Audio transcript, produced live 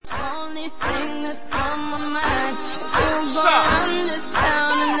thing that's on my mind. Who's gonna run this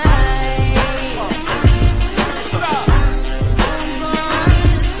town tonight? Who's gonna run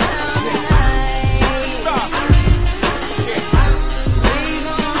this town tonight? We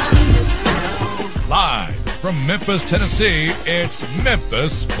gonna run this town. Live from Memphis, Tennessee, it's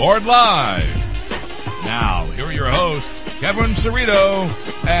Memphis Sport Live. Now, here are your hosts, Kevin Cerrito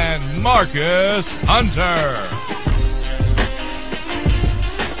and Marcus Hunter.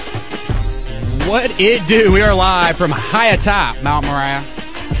 What it do? We are live from high atop Mount Moriah,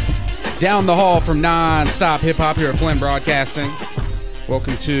 down the hall from non-stop hip-hop here at Flynn Broadcasting.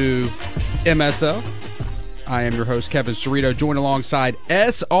 Welcome to MSL. I am your host, Kevin Cerrito, joined alongside,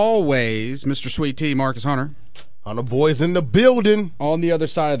 as always, Mr. Sweet Tea, Marcus Hunter. On the boys in the building. On the other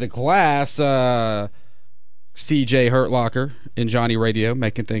side of the glass, CJ Hurtlocker and Johnny Radio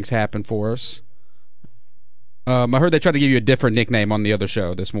making things happen for us. I heard they tried to give you a different nickname on the other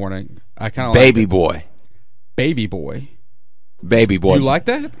show this morning. I kind of Baby Boy. Baby Boy. Baby Boy. You like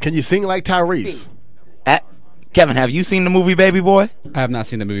that? Can you sing like Tyrese? Kevin, have you seen the movie Baby Boy? I have not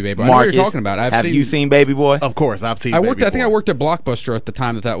seen the movie Baby Boy. Marcus, I know what you're talking about. have you seen Baby Boy? Of course, I've seen I Baby Boy. think I worked at Blockbuster at the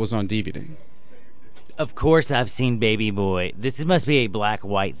time that was on DVD. Of course I've seen Baby Boy. This must be a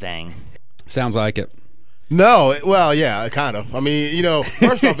black-white thing. Sounds like it. No, well, yeah, kind of. I mean, you know,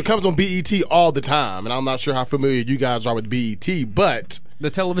 first off, it comes on BET all the time, and I'm not sure how familiar you guys are with BET, but... The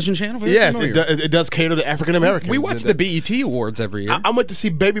television channel? Yes, it does cater to African Americans. We watch the BET Awards every year. I went to see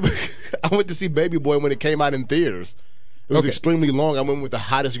Baby Boy when it came out in theaters. It was extremely long. I went with the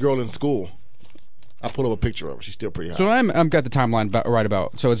hottest girl in school. I pulled up a picture of her. She's still pretty hot. So I've got the timeline right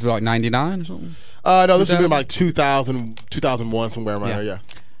about. So it's like 99 or something? No, this would be like 2000, 2001, somewhere around there, yeah.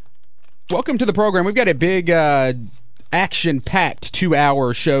 Welcome to the program. We've got a big action-packed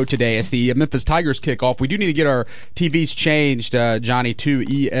 2-hour show today. It's the Memphis Tigers kickoff. We do need to get our TVs changed, Johnny, to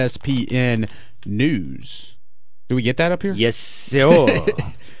ESPN News. Do we get that up here? Yes, sir.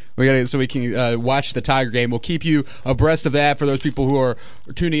 We got so we can watch the Tiger game. We'll keep you abreast of that for those people who are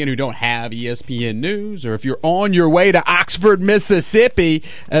tuning in who don't have ESPN News, or if you're on your way to Oxford, Mississippi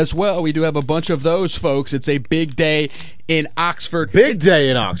as well. We do have a bunch of those folks. It's a big day in Oxford. Big day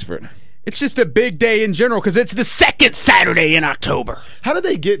in Oxford. It's just a big day in general because it's the second Saturday in October. How did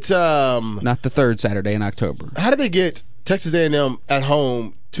they get... Not the third Saturday in October. How did they get Texas A&M at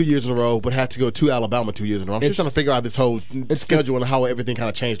home 2 years in a row, but had to go to Alabama 2 years in a row? I'm just trying to figure out this whole schedule and how everything kind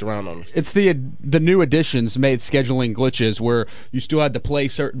of changed around on us. It's the new additions made scheduling glitches where you still had to play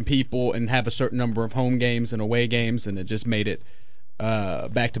certain people and have a certain number of home games and away games, and it just made it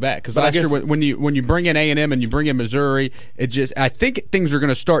back to back. Because last year when you bring in A&M and you bring in Missouri, I think things are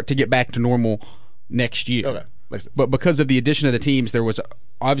going to start to get back to normal next year. Okay. But because of the addition of the teams, there was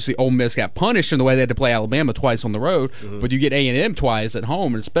obviously Ole Miss got punished in the way they had to play Alabama twice on the road, but you get A&M twice at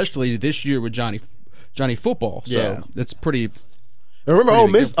home, and especially this year with Johnny Football. So that's pretty. And remember,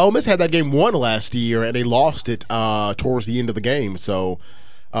 Ole Miss had that game won last year, and they lost it towards the end of the game. So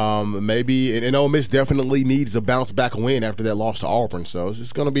maybe, and Ole Miss definitely needs a bounce back win after that loss to Auburn. So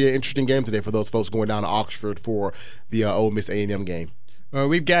it's going to be an interesting game today for those folks going down to Oxford for the Ole Miss A&M game.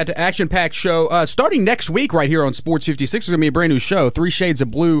 We've got an action-packed show starting next week right here on Sports 56. It's going to be a brand new show. 3 Shades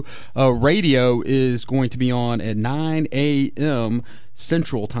of Blue Radio is going to be on at 9 a.m.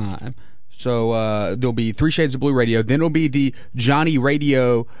 Central Time. So there'll be 3 Shades of Blue Radio. Then it'll be the Johnny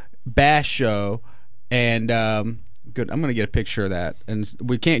Radio Bash Show. And good, I'm going to get a picture of that. And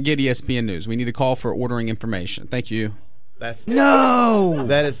we can't get ESPN News. We need to call for ordering information. Thank you. No!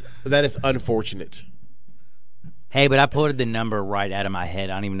 That is unfortunate. Hey, but I pulled the number right out of my head.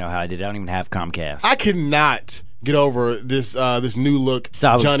 I don't even know how I did it. I don't even have Comcast. I cannot get over this new look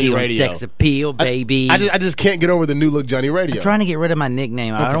Johnny Radio. Sex appeal, baby. I just can't get over the new look Johnny Radio. I'm trying to get rid of my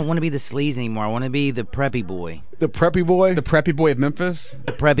nickname. Okay. I don't want to be the sleaze anymore. I want to be the preppy boy. The preppy boy? The preppy boy of Memphis?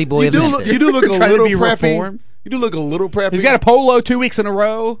 The preppy boy of Memphis. You do look a little preppy. Reformed. You do look a little preppy. He's got a polo 2 weeks in a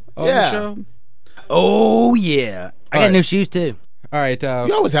row on the show. Oh, yeah. I got new shoes, too. All right.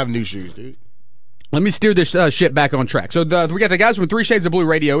 You always have new shoes, dude. Let me steer this shit back on track. So we got the guys from 3 Shades of Blue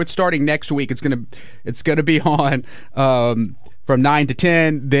Radio. It's starting next week. It's gonna be on from 9 to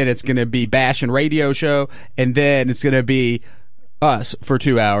 10. Then it's gonna be Bash and Radio Show, and then it's gonna be us for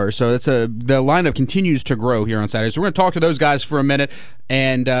 2 hours. So the lineup continues to grow here on Saturdays. So we're gonna talk to those guys for a minute,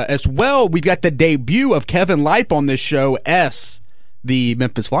 and as well, we've got the debut of Kevin Lipe on this show. The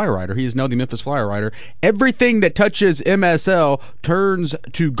Memphis Flyer Writer. He is now the Memphis Flyer Writer. Everything that touches MSL turns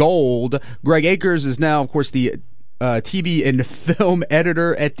to gold. Greg Akers is now, of course, the TV and film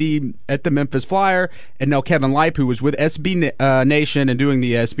editor at the Memphis Flyer, and now Kevin Lipe, who was with SB Nation and doing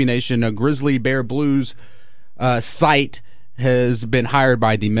the SB Nation Grizzly Bear Blues site, has been hired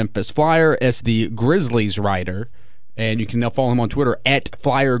by the Memphis Flyer as the Grizzlies writer, and you can now follow him on Twitter at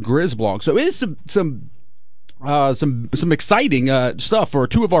FlyerGrizzblog. So it is some exciting stuff for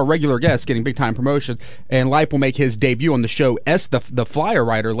two of our regular guests getting big-time promotions, and Lipe will make his debut on the show as the Flyer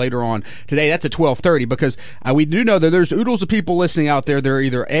writer later on today. That's at 12:30, because we do know that there's oodles of people listening out there. They're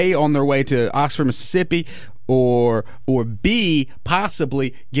either A, on their way to Oxford, Mississippi, or B,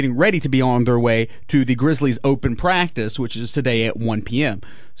 possibly getting ready to be on their way to the Grizzlies open practice, which is today at 1 p.m.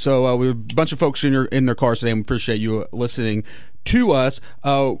 So we have a bunch of folks in their cars today, and we appreciate you listening to us.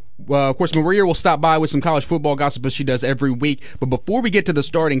 Of course, Maria will stop by with some college football gossip, as she does every week. But before we get to the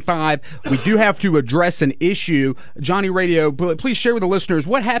starting five, we do have to address an issue. Johnny Radio, please share with the listeners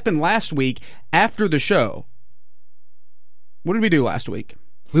what happened last week after the show. What did we do last week?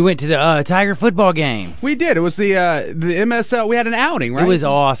 We went to the Tiger football game. We did. It was the MSL. We had an outing, right? It was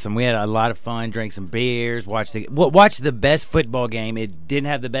awesome. We had a lot of fun, drank some beers, watched the best football game. It didn't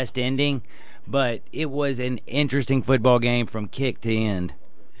have the best ending, but it was an interesting football game from kick to end.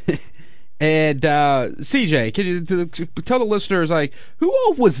 And CJ, can you tell the listeners, like, who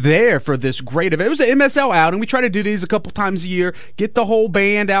all was there for this great event? It was an MSL outing. We try to do these a couple times a year, get the whole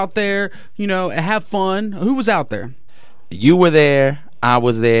band out there, have fun. Who was out there? You were there. I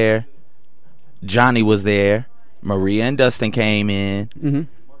was there. Johnny was there. Maria and Dustin came in.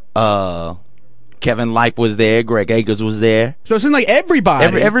 Mm-hmm. Kevin Lipe was there. Greg Akers was there. So it seemed like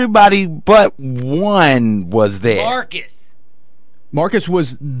everybody. Everybody but one was there. Marcus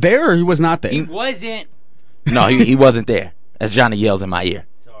was there, or he was not there? He wasn't. No, he wasn't there. As Johnny yells in my ear.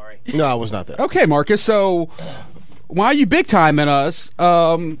 Sorry. No, I was not there. Okay, Marcus, so why are you big-timing us?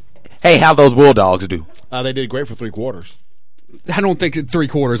 Hey, how those Bulldogs do? They did great for 3 quarters. I don't think 3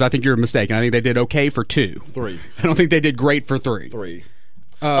 quarters. I think you're mistaken. I think they did okay for 2. 3. I don't think they did great for 3. 3.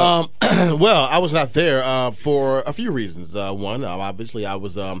 Well, I was not there for a few reasons. One, obviously, I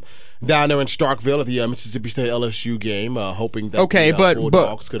was down there in Starkville at the Mississippi State LSU game, hoping that the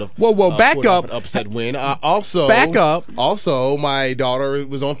Bulldogs could have back up, an upset win. Also, my daughter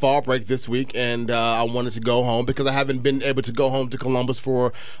was on fall break this week, and I wanted to go home because I haven't been able to go home to Columbus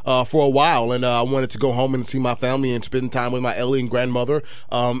for a while, and I wanted to go home and see my family and spend time with my ailing grandmother.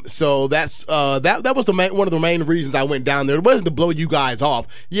 So that was one of the main reasons I went down there. It wasn't to blow you guys off.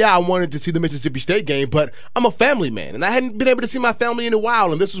 Yeah, I wanted to see the Mississippi State game, but I'm a family man, and I hadn't been able to see my family in a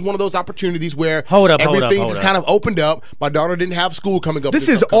while, and this was one of those opportunities where everything just kind of opened up. My daughter didn't have school coming up. This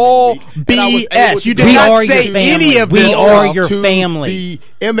is all BS. You did not say any of this. We are your family.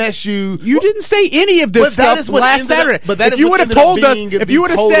 The MSU. You didn't say any of this stuff last Saturday. If you would have told us, if you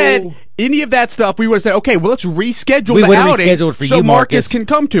would have said any of that stuff, we would have said, okay, well, let's reschedule the outing so Marcus can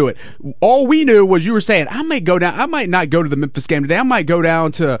come to it. All we knew was you were saying, I might not go to the Memphis game today. I might go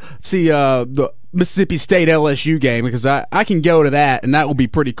down to see the Mississippi State LSU game because I can go to that, and that will be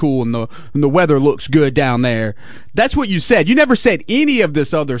pretty cool, and the weather looks good down there. That's what you said. You never said any of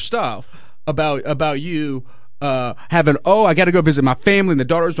this other stuff about you having, I got to go visit my family, and the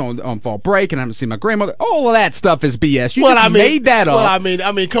daughter's on fall break, and I'm going to see my grandmother. All of that stuff is BS. You made that up. Well, I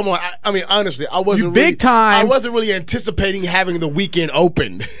mean, come on. I mean, honestly, I wasn't really anticipating having the weekend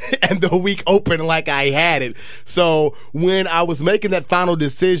open and the week open like I had it. So when I was making that final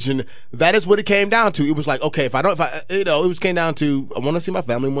decision, that is what it came down to. It was like, okay, it came down to I want to see my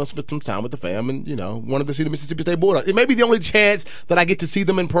family, want to spend some time with the fam, and wanted to see the Mississippi State Bulldogs. It may be the only chance that I get to see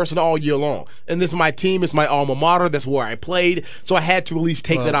them in person all year long. And this is my team. It's my alma mater. That's where I played, so I had to at least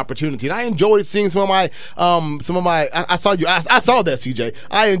take that opportunity. And I enjoyed seeing some of my I saw that, CJ.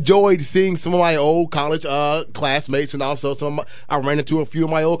 I enjoyed seeing some of my old college classmates, and also I ran into a few of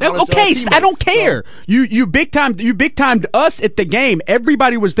my old college teammates. I don't care. So, you big timed us at the game.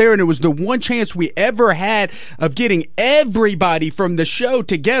 Everybody was there, and it was the one chance we ever had of getting everybody from the show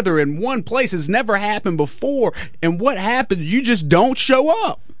together in one place. It's never happened before. And what happened? You just don't show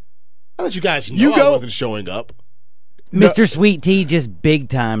up. I let you guys know I wasn't showing up. Mr. Sweet Tea just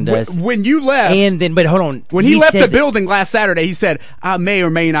big-timed us. When you left... But hold on. When he left the building last Saturday, he said, I may or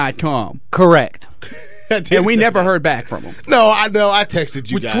may not come. Correct. And we never heard back from him. No, I know. I texted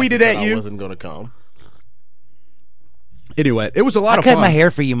you guys. We tweeted at you. I wasn't going to come. Anyway, it was a lot of fun. fun. I cut my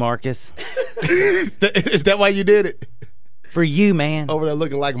hair for you, Marcus. Is that why you did it? For you, man. Over there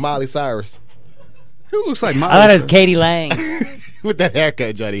looking like Miley Cyrus. Who looks like Miley? I thought it was Katie Lang. With that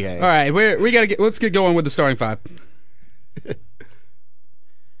haircut Johnny had. All right, let's get going with the starting five.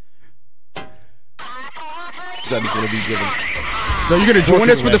 Johnny's going to be given. So you're going to join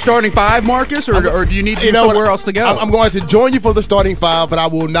us for the starting five, Marcus, or do you need to go somewhere else to go? I'm going to join you for the starting five, but I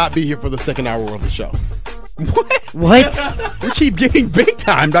will not be here for the second hour of the show. What? You keep getting big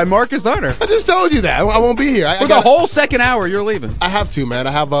timed by Marcus Hunter. I just told you that. I won't be here. For the whole second hour, you're leaving. I have to, man.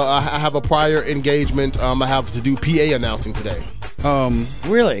 I have a prior engagement. I have to do PA announcing today.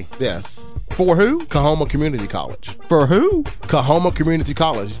 Really? Yes. For who? Kahoma Community College. For who? Kahoma Community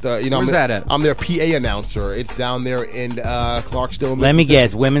College. Where's that at? I'm their PA announcer. It's down there in Clarksville. Let me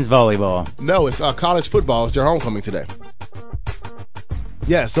guess, women's volleyball. No, it's college football. It's their homecoming today.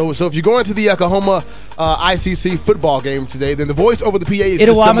 Yeah, so if you're going to the Kahoma ICC football game today, then the voice over the PA is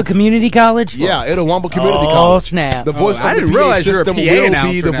Itawamba Community College? Yeah, Itawamba Community College. Oh, snap. The voice I of the didn't PA realize you were a system PA will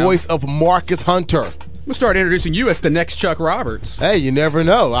announcer be the now. voice of Marcus Hunter. We'll start introducing you as the next Chuck Roberts. Hey, you never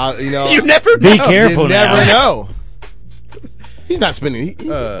know. You never know. Be careful You now. never know. He's not spending.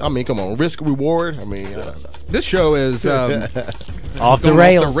 I mean, come on, risk reward. I mean, I don't know. This show is Off the going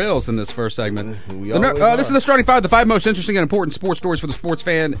rails. off the rails in this first segment. We This always is the starting five, the five most interesting and important sports stories for the sports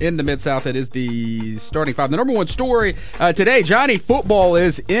fan in the Mid-South. It is the starting five. The number one story today, Johnny Football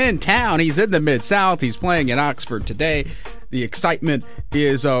is in town. He's in the Mid-South. He's playing in Oxford today. The excitement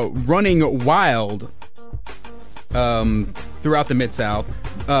is running wild throughout the Mid-South.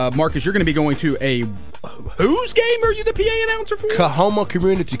 Marcus, you're going to be going to a whose game are you the PA announcer for? Kahoma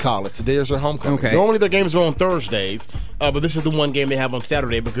Community College. Today is their homecoming. Okay. Normally their games are on Thursdays, but this is the one game they have on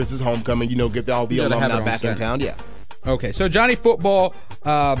Saturday because it's homecoming. You know, get all the alumni back in town. Yeah. Okay, so Johnny Football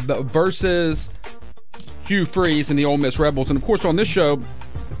versus Hugh Freeze and the Ole Miss Rebels. And, of course, on this show,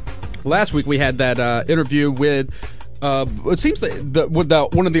 last week we had that interview with it seems that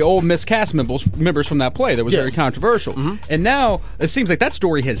one of the Ole Miss cast members from that play that was very controversial. Mm-hmm. And now it seems like that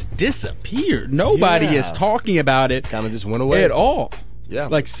story has disappeared. Nobody is talking about it. Kind of just went away. At all. Yeah.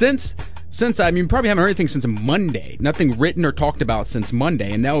 Like since I mean, probably haven't heard anything since Monday. Nothing written or talked about since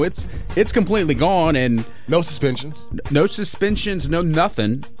Monday. And now it's completely gone. And no suspensions. No suspensions, no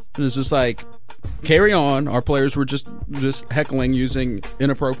nothing. It's just like, carry on. Our players were just heckling using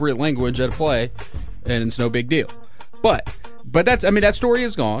inappropriate language at a play, and it's no big deal. But that's, I mean, that story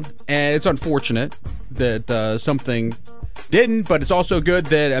is gone, and it's unfortunate that something didn't, but it's also good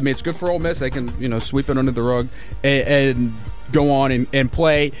that, I mean, it's good for Ole Miss. They can, sweep it under the rug and go on and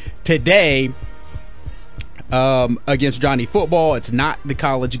play today against Johnny Football. It's not the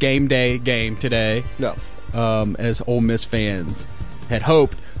college game day game today. No. As Ole Miss fans had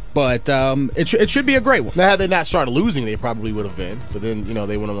hoped. But it should be a great one. Now, had they not started losing, they probably would have been. But then,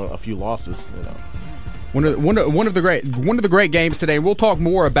 they went on a few losses, One of the great games today. We'll talk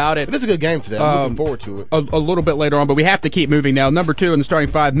more about it. It is a good game today. I'm looking forward to it. A little bit later on, but we have to keep moving now. Number 2 in the starting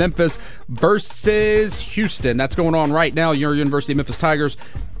five, Memphis versus Houston. That's going on right now. Your University of Memphis Tigers.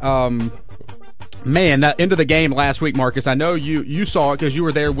 Man, that end of the game last week, Marcus. I know you saw it because you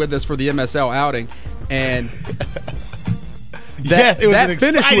were there with us for the MSL outing, and yes, it was an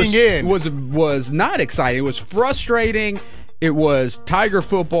finish exciting end. was not exciting. It was frustrating. It was Tiger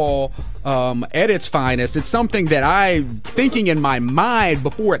football at its finest. It's something that thinking in my mind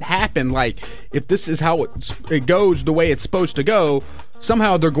before it happened, like, if this is how it goes the way it's supposed to go,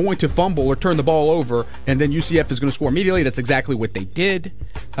 somehow they're going to fumble or turn the ball over, and then UCF is going to score immediately. That's exactly what they did.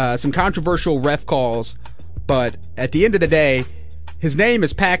 Some controversial ref calls, but at the end of the day, his name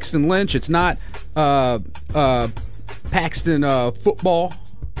is Paxton Lynch. It's not Paxton football.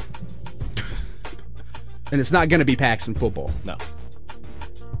 And it's not going to be Paxton football. No.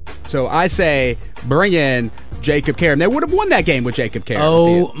 So I say bring in Jacob Karam. They would have won that game with Jacob Karam.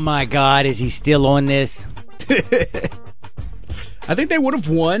 Oh, my God. Is he still on this? I think they would have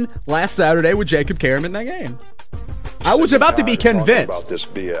won last Saturday with Jacob Karam in that game. I was about to be convinced. About this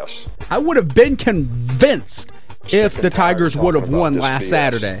BS. I would have been convinced if the Tigers would have won last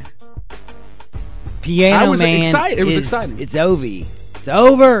Saturday. Piano Man excited. It was exciting. It's over. It's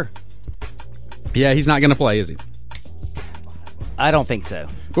over. Yeah, he's not going to play, is he? I don't think so.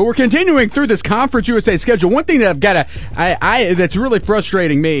 But we're continuing through this Conference USA schedule. One thing that I've got that's really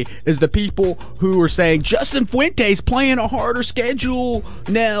frustrating me is the people who are saying Justin Fuente's playing a harder schedule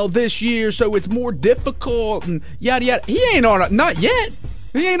now this year, so it's more difficult and yada yada. He ain't not yet.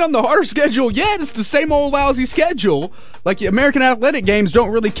 He ain't on the harder schedule yet. It's the same old lousy schedule. Like, the American Athletic games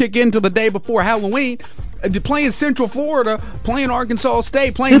don't really kick in till the day before Halloween. Playing Central Florida, playing Arkansas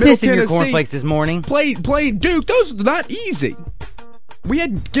State, playing Middle Tennessee. Tennessee. Your cornflakes this morning? Play Duke. Those are not easy. We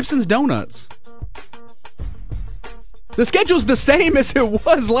had Gibson's Donuts. The schedule's the same as it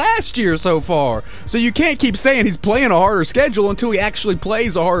was last year so far. So you can't keep saying he's playing a harder schedule until he actually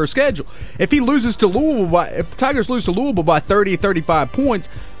plays a harder schedule. If the Tigers lose to Louisville by 30, 35 points,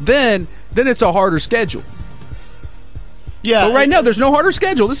 then it's a harder schedule. Yeah. But right now, there's no harder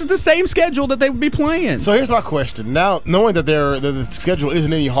schedule. This is the same schedule that they would be playing. So here's my question. Now, knowing that the schedule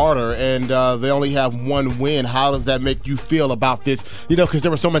isn't any harder and they only have one win, how does that make you feel about this? You know, because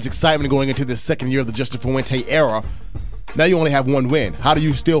there was so much excitement going into the second year of the Justin Fuente era. Now you only have one win. How do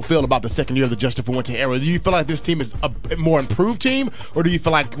you still feel about the second year of the Justin Fuente era? Do you feel like this team is a more improved team, or do you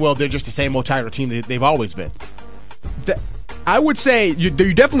feel like, well, they're just the same old Tiger team that they've always been? I would say you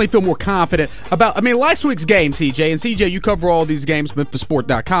definitely feel more confident about, I mean, last week's game, CJ, and CJ, you cover all these games,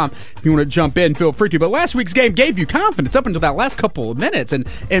 MemphisSport.com. If you want to jump in, feel free to. But last week's game gave you confidence up until that last couple of minutes. And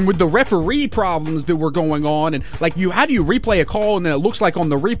with the referee problems that were going on, and like how do you replay a call, and then it looks like on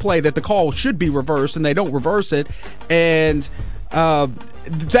the replay that the call should be reversed, and they don't reverse it. And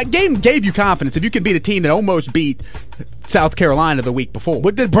that game gave you confidence if you could beat a team that almost beat South Carolina the week before.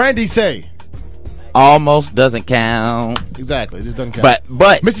 What did Brandy say? Almost doesn't count. Exactly, it just doesn't count.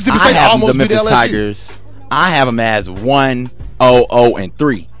 But Mississippi I State have almost the Memphis beat LSU. Tigers. I have them as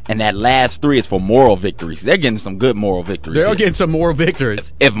 1-0-0-3, and that last 3 is for moral victories. They're getting some good moral victories. They're here. getting some moral victories.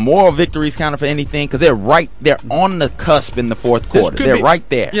 If moral victories count for anything, because they're on the cusp in the fourth quarter. They're right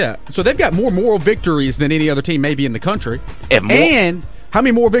there. Yeah, so they've got more moral victories than any other team maybe in the country. And how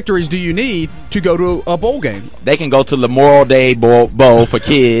many more victories do you need to go to a bowl game? They can go to the Memorial Day Bowl for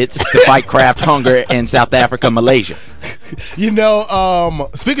kids to fight craft hunger in South Africa, Malaysia. You know,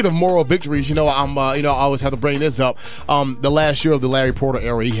 speaking of moral victories, I always have to bring this up. The last year of the Larry Porter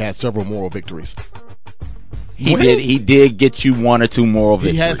era, he had several moral victories. He did get you 1 or 2 moral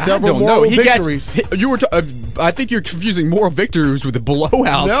victories. He had several moral victories. I think you're confusing moral victories with the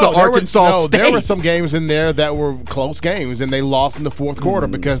blowouts to Arkansas State. There were some games in there that were close games, and they lost in the fourth quarter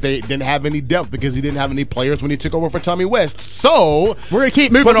because they didn't have any depth, because he didn't have any players when he took over for Tommy West. So we're going to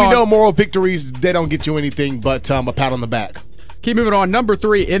keep moving on. But we know moral victories, they don't get you anything but a pat on the back. Keep moving on. Number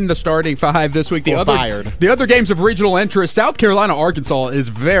 3 in the starting 5 this week. The other games of regional interest, South Carolina, Arkansas is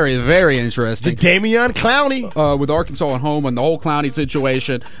very, very interesting. Damian Clowney. With Arkansas at home and the whole Clowney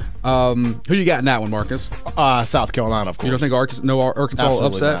situation. Who you got in that one, Marcus? South Carolina, of course. You don't think Arkansas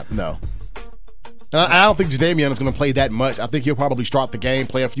Absolutely upset? Not. No. I don't think Jadamian is going to play that much. I think he'll probably start the game,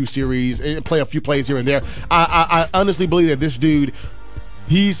 play a few series, play a few plays here and there. I honestly believe that this dude,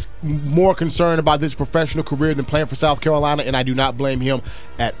 he's more concerned about this professional career than playing for South Carolina, and I do not blame him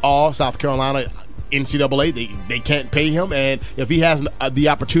at all. South Carolina, NCAA, they can't pay him, and if he has the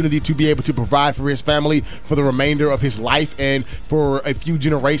opportunity to be able to provide for his family for the remainder of his life and for a few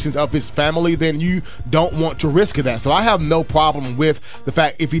generations of his family, then you don't want to risk that. So I have no problem with the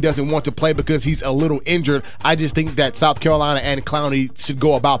fact if he doesn't want to play because he's a little injured. I just think that South Carolina and Clowney should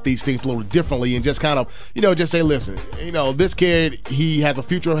go about these things a little differently and just kind of, just say, listen, this kid, he has a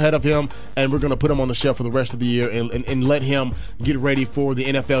future ahead of him, and we're going to put him on the shelf for the rest of the year and let him get ready for the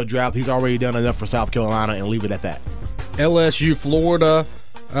NFL draft. He's already done enough for South Carolina, and leave it at that. LSU, Florida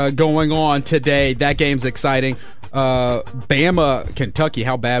going on today. That game's exciting. Bama, Kentucky,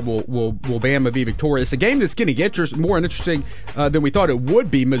 how bad will Bama be victorious? A game that's going to get more interesting than we thought it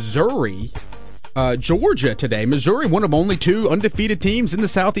would be. Missouri, Georgia today. Missouri, one of only 2 undefeated teams in the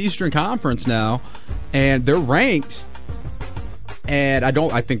Southeastern Conference now, and they're ranked. And I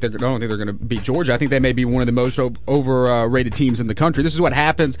don't think they're going to beat Georgia. I think they may be one of the most overrated teams in the country. This is what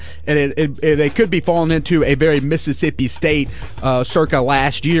happens, and they could be falling into a very Mississippi State circa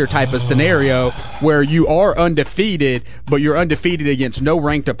last year type of scenario where you are undefeated, but you're undefeated against no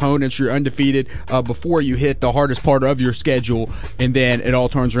ranked opponents. You're undefeated before you hit the hardest part of your schedule, and then it all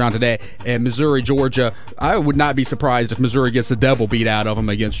turns around today. And Missouri, Georgia, I would not be surprised if Missouri gets the devil beat out of them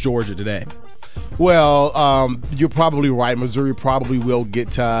against Georgia today. Well, you're probably right. Missouri probably will get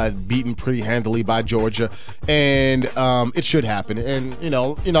beaten pretty handily by Georgia, and it should happen. And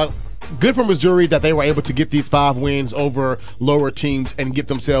good for Missouri that they were able to get these 5 wins over lower teams and get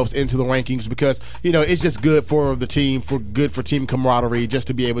themselves into the rankings, because it's just good for the team, good for team camaraderie, just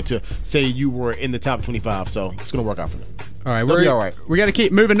to be able to say you were in the top 25. So it's going to work out for them. All right, we're all right. We got to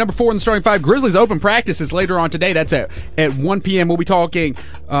keep moving. Number 4 in the starting 5, Grizzlies open practices later on today. That's at 1 p.m. We'll be talking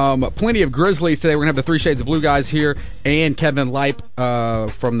plenty of Grizzlies today. We're going to have the 3 Shades of Blue guys here and Kevin Leip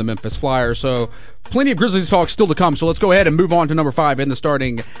from the Memphis Flyers. So plenty of Grizzlies talk still to come. So let's go ahead and move on to number 5 in the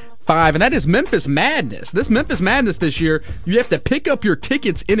starting 5, and that is Memphis Madness. This Memphis Madness this year, you have to pick up your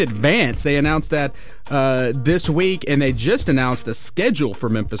tickets in advance. They announced that this week, and they just announced the schedule for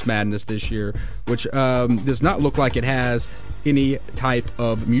Memphis Madness this year, which does not look like it has any type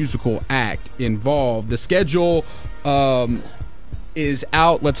of musical act involved. The schedule is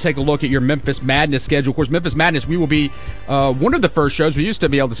out. Let's take a look at your Memphis Madness schedule. Of course, Memphis Madness, we will be one of the first shows. We used to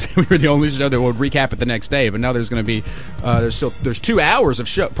be able to say we were the only show that would recap it the next day, but now there's going to be there's 2 hours of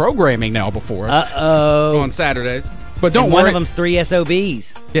programming now before us on Saturdays. But don't and worry. one of them's 3 SOBs.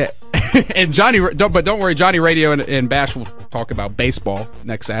 Yeah. And don't worry, Johnny Radio and Bash will talk about baseball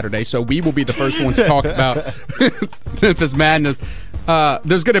next Saturday, so we will be the first ones to talk about Memphis Madness.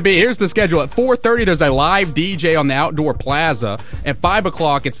 There's going to be, here's the schedule. At 4:30, there's a live DJ on the Outdoor Plaza. At 5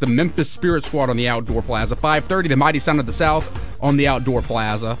 o'clock, it's the Memphis Spirit Squad on the Outdoor Plaza. 5:30, the Mighty Sound of the South on the Outdoor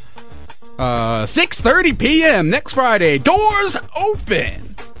Plaza. 6:30 p.m. next Friday, doors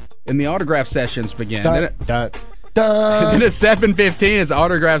open, and the autograph sessions begin. And at 7:15, it's the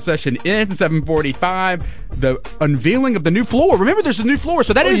autograph session in 7:45. The unveiling of the new floor. Remember, there's a new floor,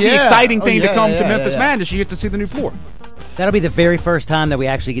 so that is the exciting thing to come to Memphis Madness. You get to see the new floor. That'll be the very first time that we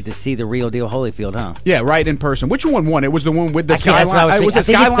actually get to see the real deal Holyfield, huh? Yeah, right, in person. Which one won? It was the one with the skyline. Skyline. Was it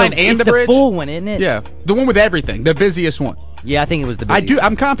Skyline and the bridge? It's the full one, isn't it? Yeah, the one with everything, the busiest one. Yeah, I think it was the busiest.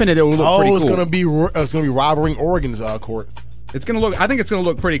 I'm confident it will look pretty cool. It's going to be rivaling Oregon's court. It's going to look. I think it's going to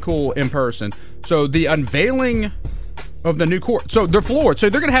look pretty cool in person. So the unveiling of the new court. So they're floored. So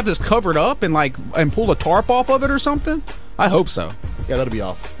they're going to have this covered up and pull a tarp off of it or something? I hope so. Yeah, that'll be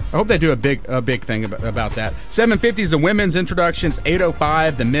awesome. I hope they do a big thing about that. 7:50 is the women's introductions.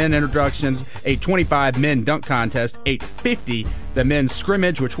 8:05 the men introductions. 8:25 men dunk contest. 8:50 the men's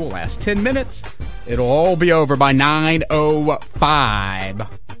scrimmage, which will last 10 minutes. It'll all be over by 9:05.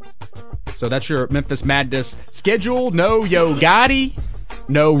 So that's your Memphis Madness schedule. No Yo Gotti,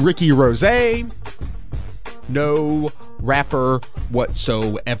 no Ricky Rose, no rapper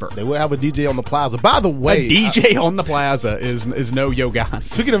whatsoever. They will have a DJ on the plaza. By the way, a DJ on the plaza is no Yo Gotti.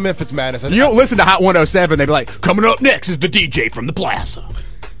 Speaking of Memphis Madness, you don't listen to Hot 107. They'd be like, coming up next is the DJ from the plaza.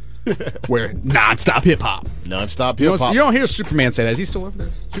 Where non-stop hip-hop. Non-stop hip-hop. You don't hear Superman say that. Is he still over there?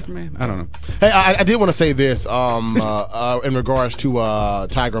 Superman? I don't know. Hey, I did want to say this in regards to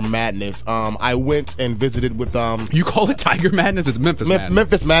Tiger Madness. I went and visited with... You call it Tiger Madness? It's Memphis Madness.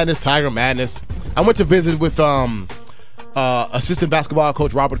 Memphis Madness, Tiger Madness. I went to visit with assistant basketball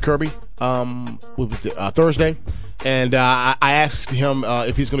coach Robert Kirby Thursday. And I asked him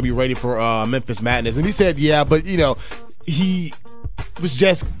if he's going to be ready for Memphis Madness. And he said, yeah, but, he was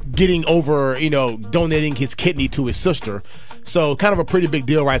just getting over, donating his kidney to his sister. So kind of a pretty big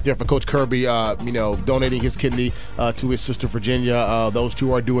deal right there for Coach Kirby, donating his kidney to his sister Virginia. Those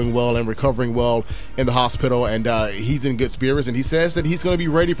two are doing well and recovering well in the hospital, and he's in good spirits, and he says that he's going to be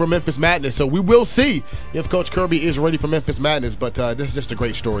ready for Memphis Madness. So we will see if Coach Kirby is ready for Memphis Madness, but this is just a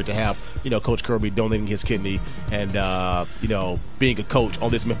great story to have, Coach Kirby donating his kidney and, being a coach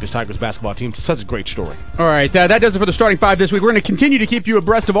on this Memphis Tigers basketball team. Such a great story. All right, that does it for the starting five this week. We're going to continue to keep you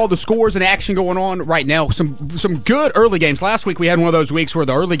abreast of all the scores and action going on right now. Some good early games. Last week we had one of those weeks where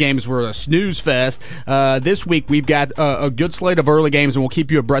the early games were a snooze fest. This week we've got a good slate of early games, and we'll keep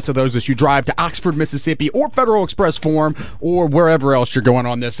you abreast of those as you drive to Oxford, Mississippi, or Federal Express Forum, or wherever else you're going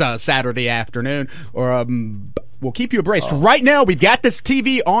on this Saturday afternoon. Or we'll keep you abreast. Right now, we've got this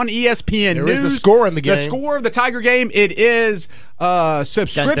TV on ESPN News. There is the score in the game. The score of the Tiger game, it is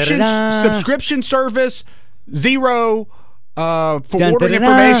subscription service 0 for ordering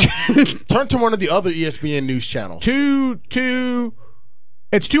information. Turn to one of the other ESPN News channels.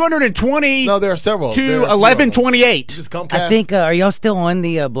 It's 220. No, there are several. To 1128. I think, are y'all still on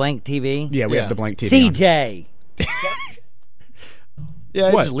the blank TV? Yeah, we have the blank TV. CJ.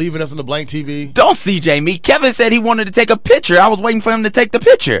 Yeah, he's just leaving us on the blank TV. Don't CJ me. Kevin said he wanted to take a picture. I was waiting for him to take the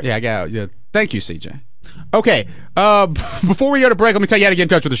picture. Yeah, I got it. Yeah. Thank you, CJ. Okay, before we go to break, let me tell you how to get in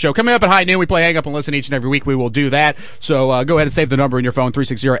touch with the show. Coming up at high noon, we play Hang Up and Listen each and every week. We will do that. So go ahead and save the number in your phone,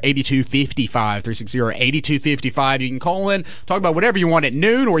 360-8255, 360-8255. You can call in, talk about whatever you want at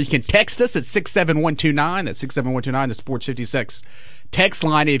noon, or you can text us at 67129. That's 67129, the Sports 56 text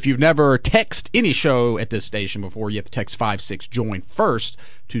line. If you've never texted any show at this station before, you have to text 56-JOIN first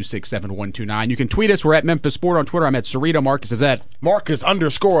to 67129. You can tweet us. We're at Memphis Sport on Twitter. I'm at Cerrito. Marcus is at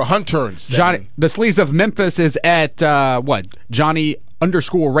Marcus_Hunter. Johnny, the Sleeves of Memphis is at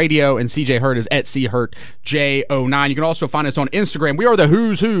Johnny_radio, and CJ Hurt is at CHurtJ09. You can also find us on Instagram. We are the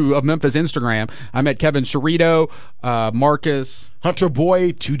who's who of Memphis Instagram. I'm at Kevin Cerrito, Marcus Hunter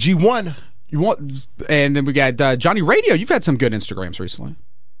Boy 2G1. And then we got Johnny Radio. You've had some good Instagrams recently.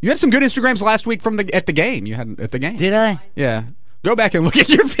 You had some good Instagrams last week at the game. You had at the game. Did I? Yeah. Go back and look at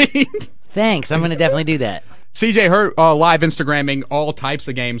your feed. Thanks. I'm going to definitely do that. CJ Hurt live Instagramming all types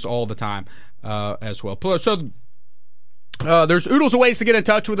of games all the time as well. So there's oodles of ways to get in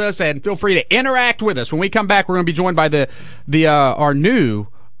touch with us, and feel free to interact with us. When we come back, we're going to be joined by our new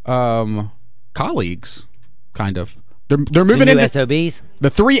colleagues, kind of. They're moving in. SOBs? The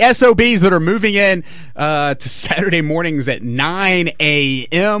 3 SOBs that are moving in to Saturday mornings at 9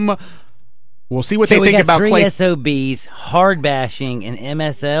 a.m. We'll see what they think about Clay. 3 SOBs, hard bashing, and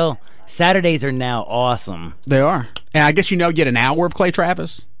MSL. Saturdays are now awesome. They are. And I guess you get an hour of Clay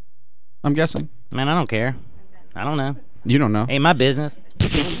Travis, I'm guessing? Man, I don't care. I don't know. You don't know. Ain't my business.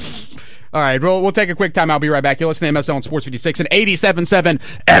 All right, we'll take a quick time. I'll be right back. You're listening to MSL on Sports 56 and 87.7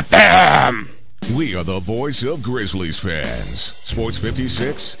 FM. We are the voice of Grizzlies fans. Sports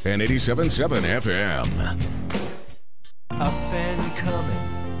 56 and 87.7 FM. Up and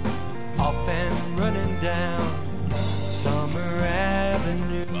coming, off and running down Summer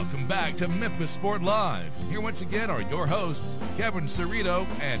Avenue. Welcome back to Memphis Sport Live. Here once again are your hosts, Kevin Cerrito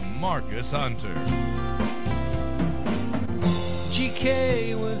and Marcus Hunter.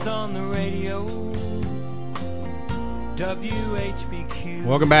 GK was on the radio. WHBQ.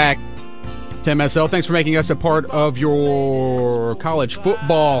 Welcome back to MSL. Thanks for making us a part of your college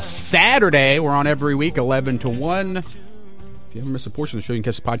football Saturday. We're on every week, 11 to 1. If you haven't missed a portion of the show, you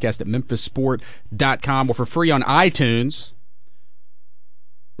can catch the podcast at memphisport.com or for free on iTunes.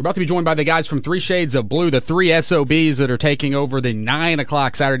 We're about to be joined by the guys from Three Shades of Blue, the three SOBs that are taking over the 9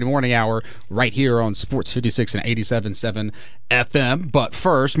 o'clock Saturday morning hour right here on Sports 56 and 87.7 FM. But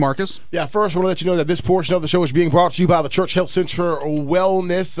first, Marcus. Yeah, first I want to let you know that this portion of the show is being brought to you by the Church Health Center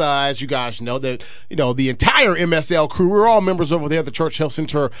Wellness. As you guys know, that the entire MSL crew, we're all members over there at the Church Health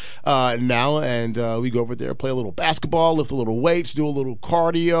Center now, and we go over there, play a little basketball, lift a little weights, do a little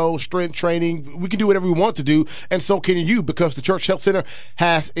cardio, strength training. We can do whatever we want to do, and so can you, because the Church Health Center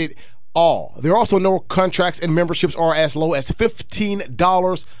has it all. There are also no contracts, and memberships are as low as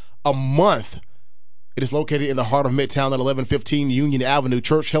 $15 a month. It is located in the heart of Midtown at 1115 Union Avenue.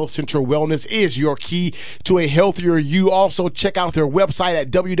 Church Health Center Wellness is your key to a healthier you. Also, check out their website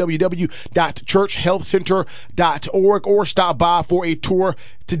at www.churchhealthcenter.org or stop by for a tour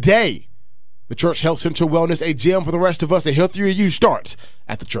today. The Church Health Center Wellness, a gym for the rest of us. A healthier you starts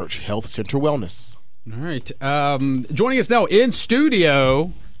at the Church Health Center Wellness. All right. Joining us now in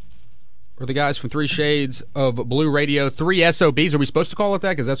studio are the guys from Three Shades of Blue Radio, three SOBs. Are we supposed to call it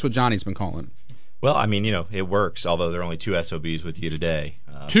that? Because that's what Johnny's been calling it. Well, I mean, it works, although there are only two SOBs with you today.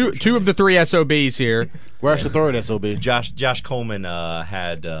 Two of the three SOBs here. Where's the third SOB? Josh Coleman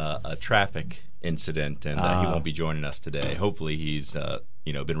had a traffic incident, and he won't be joining us today. Hopefully he's,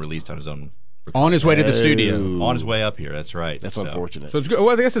 been released on his own. On his way to the studio. On his way up here, that's right. That's unfortunate. So it's good.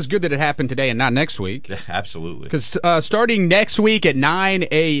 Well, I guess it's good that it happened today and not next week. Absolutely. Because starting next week at 9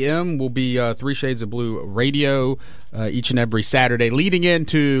 a.m. will be Three Shades of Blue Radio each and every Saturday, leading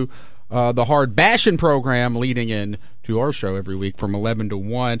into the Hard Bashing program, leading in to our show every week from 11 to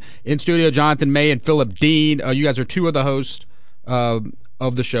 1. In studio, Jonathan May and Philip Dean. You guys are two of the hosts of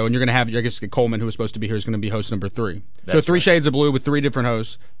the show, and you're going to have, I guess, Coleman, who was supposed to be here, is going to be host number 3. So Three Shades of Blue with three different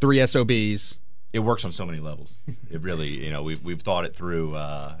hosts, three SOBs. It works on so many levels. It really, we've thought it through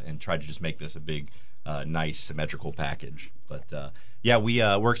and tried to just make this a big, nice, symmetrical package. But,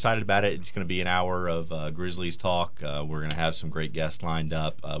 we're excited about it. It's going to be an hour of Grizzlies talk. We're going to have some great guests lined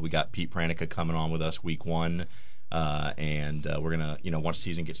up. We got Pete Pranica coming on with us week 1. And we're going to, once the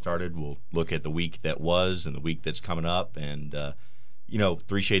season gets started, we'll look at the week that was and the week that's coming up. And,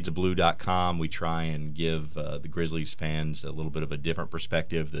 threeshadesofblue.com, we try and give the Grizzlies fans a little bit of a different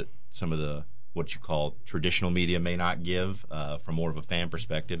perspective that some of the what you call traditional media may not give from more of a fan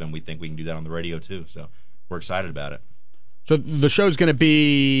perspective, and we think we can do that on the radio too. So we're excited about it. So the show's going to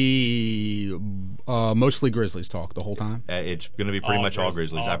be mostly Grizzlies talk the whole time? It's going to be pretty much all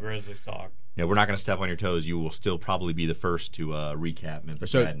Grizzlies. All Grizzlies talk. We're not going to step on your toes. You will still probably be the first to recap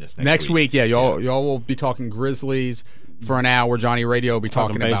Memphis Madness next week. Y'all will be talking Grizzlies for an hour. Johnny Radio will be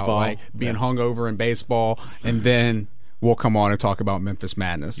talking about being hungover in baseball, and then we'll come on and talk about Memphis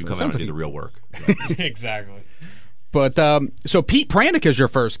Madness. You come out and do the real work. Exactly. But so Pete Pranica is your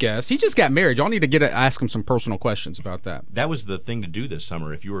first guest. He just got married. Y'all need to ask him some personal questions about that. That was the thing to do this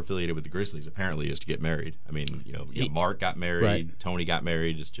summer if you were affiliated with the Grizzlies. Apparently, is to get married. I mean, Mark got married, right. Tony got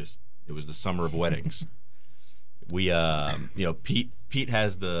married. It was the summer of weddings. We, Pete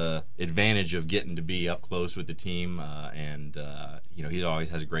has the advantage of getting to be up close with the team, and he always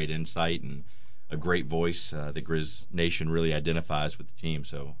has a great insight and a great voice that Grizz Nation really identifies with the team.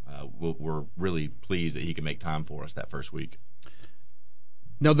 So we're really pleased that he can make time for us that first week.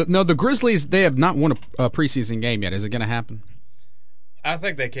 No, the Grizzlies, they have not won a preseason game yet. Is it going to happen? I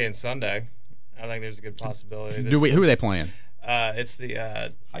think they can Sunday. I think there's a good possibility. Who are they playing? It's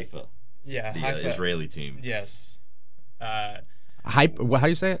the Haifa. Yeah, the Haifa. Israeli team. Yes. How do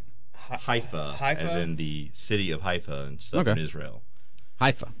you say it? Haifa, as in the city of Haifa in southern Israel.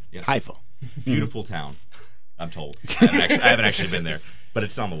 Haifa. Yeah. Haifa. Beautiful town, I'm told. I haven't actually been there, but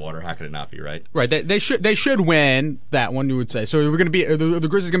it's on the water. How could it not be, right? Right. They should win that one, you would say. So we're going to be the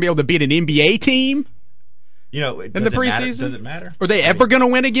Grizzlies going to be able to beat an NBA team? You know, in the preseason? Does it matter? Are they ever going to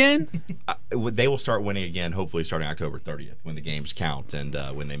win again? They will start winning again, hopefully starting October 30th, when the games count and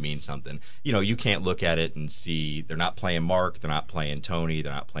when they mean something. You know, you can't look at it and see they're not playing Mark, they're not playing Tony,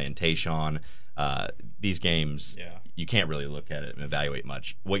 they're not playing Tayshaun. These games, you can't really look at it and evaluate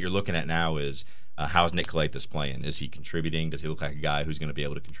much. What you're looking at now is how's Nick Calathis playing? Is he contributing? Does he look like a guy who's going to be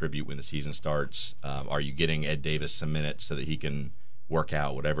able to contribute when the season starts? Are you getting Ed Davis some minutes so that he can work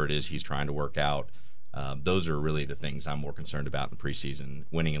out whatever it is he's trying to work out? Those are really the things I'm more concerned about in the preseason.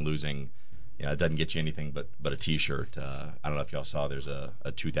 Winning and losing, it doesn't get you anything but a T-shirt. I don't know if y'all saw. There's a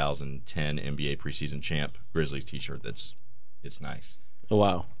 2010 NBA preseason champ Grizzlies T-shirt. It's nice. Oh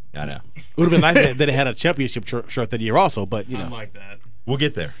wow. I know. It would have been nice that they had a championship shirt that year also, but I like that. We'll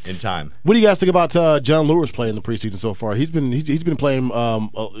get there in time. What do you guys think about John Lure's play in the preseason so far? He's been playing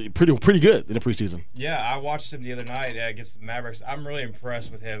pretty good in the preseason. Yeah, I watched him the other night against the Mavericks. I'm really impressed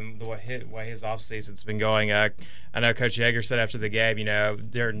with him, the way his off season's been going. I know Coach Yeager said after the game,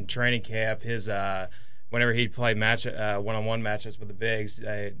 during training camp, his whenever he'd play one-on-one matches with the bigs,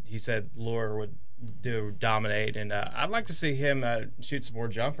 he said Lure would dominate, and I'd like to see him shoot some more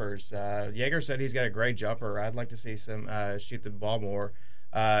jumpers. Yeager said he's got a great jumper. I'd like to see some shoot the ball more.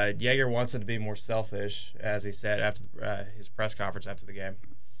 Yeager wants him to be more selfish, as he said after his press conference after the game.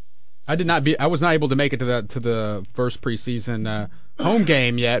 I was not able to make it to the first preseason home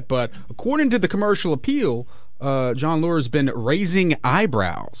game yet, but according to the commercial appeal, John Lure's been raising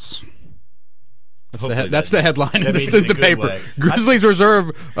eyebrows. That's the headline of the paper. Way. Grizzlies reserve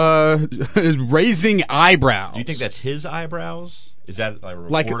is raising eyebrows. Do you think that's his eyebrows? Is that a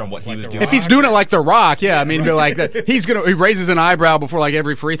report on what he was doing? If he's doing it like The Rock, yeah, I mean, like that. He raises an eyebrow before like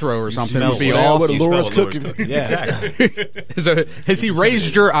every free throw or something. What Lure's cooking. Yeah, exactly. Has he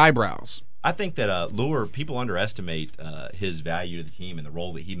raised your eyebrows? I think that Lure, people underestimate his value to the team and the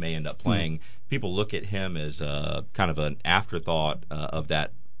role that he may end up playing. People look at him as kind of an afterthought of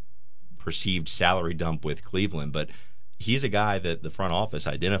that perceived salary dump with Cleveland, but he's a guy that the front office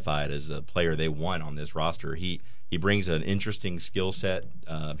identified as a player they want on this roster. He brings an interesting skill set.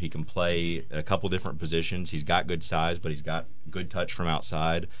 He can play a couple different positions. He's got good size, but he's got good touch from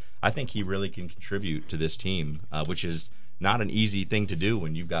outside. I think he really can contribute to this team, which is not an easy thing to do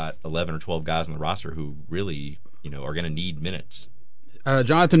when you've got 11 or 12 guys on the roster who really, are going to need minutes.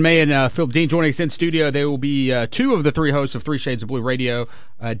 Jonathan May and Philip Dean joining us in studio. They will be two of the three hosts of Three Shades of Blue Radio,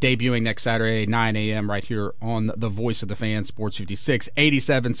 debuting next Saturday, 9 a.m. right here on the Voice of the Fan, Sports 56,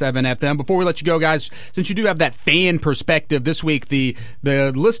 87.7 FM. Before we let you go, guys, since you do have that fan perspective, this week the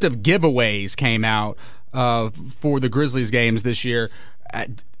list of giveaways came out for the Grizzlies games this year.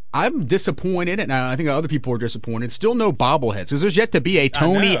 I'm disappointed, and I think other people are disappointed. Still no bobbleheads, because there's yet to be a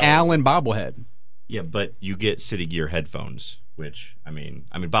Tony Allen bobblehead. Yeah, but you get City Gear headphones, which, I mean,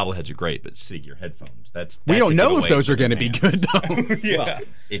 bobbleheads are great, but City Gear headphones, that's we don't know if those are going to be good, though. Yeah. Well,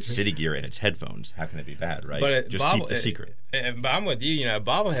 it's City Gear and it's headphones. How can it be bad, right? But just keep the secret. But I'm with you.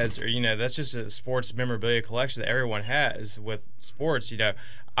 Bobbleheads are, that's just a sports memorabilia collection that everyone has with sports.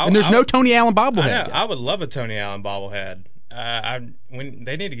 And there's no Tony Allen bobblehead. I would love a Tony Allen bobblehead. When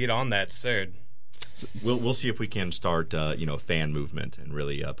they need to get on that soon. We'll see if we can start fan movement and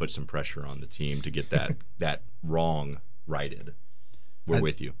really put some pressure on the team to get that wrong righted. We're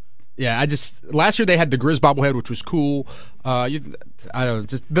with you. Yeah, last year they had the Grizz bobblehead, which was cool. I don't know,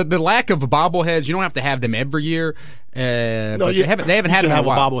 just the lack of bobbleheads. You don't have to have them every year. No, they haven't had them have a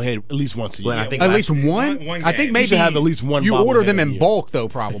bobblehead at least once a year. I think at least one. I think maybe you should have at least one. You order them in bulk, though,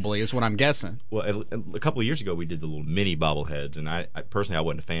 probably is what I'm guessing. Well, a couple of years ago we did the little mini bobbleheads, and I personally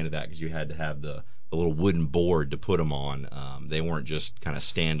wasn't a fan of that because you had to have the little wooden board to put them on. They weren't just kind of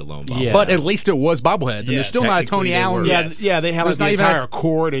standalone bobbleheads. Yeah. But at least it was bobbleheads, and there's still not a Tony Allen. Yeah, they have like the entire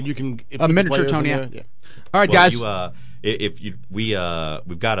cord, and you can a miniature Tony Allen. Yeah. All right, guys.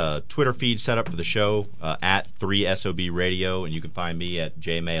 We've got a Twitter feed set up for the show at 3SOB Radio, and you can find me at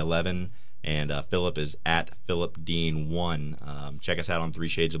JMay11, and Philip is at PhilipDean1. Check us out on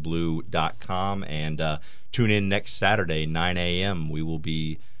threeshadesofblue.com, and tune in next Saturday, 9 a.m. We will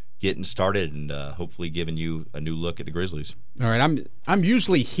be getting started and hopefully giving you a new look at the Grizzlies. All right, I'm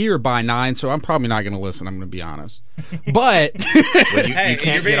usually here by 9, so I'm probably not going to listen. I'm going to be honest. But well, you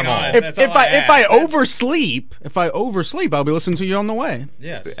can't get them all. If I oversleep, I'll be listening to you on the way.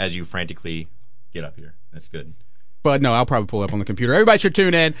 Yes. As you frantically get up here. That's good. But no, I'll probably pull it up on the computer. Everybody should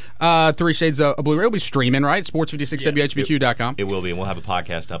tune in. Three Shades of Blue. It'll be streaming, right? Sports56WHBQ.com. It will be, and we'll have a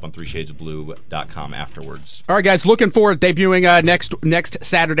podcast up on threeshadesofblue.com afterwards. All right, guys. Looking forward to debuting next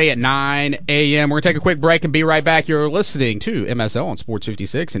Saturday at 9 a.m. We're going to take a quick break and be right back. You're listening to MSL on Sports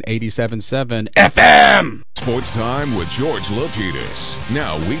 56 and 87.7 FM. Sports Time with George Lapidus.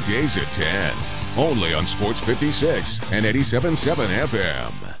 Now weekdays at 10. only on Sports 56 and 87.7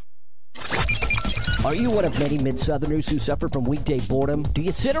 FM. Are you one of many Mid-Southerners who suffer from weekday boredom? Do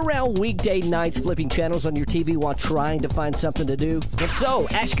you sit around weekday nights flipping channels on your TV while trying to find something to do? If so,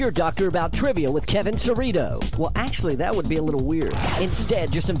 ask your doctor about trivia with Kevin Cerrito. Well, actually, that would be a little weird.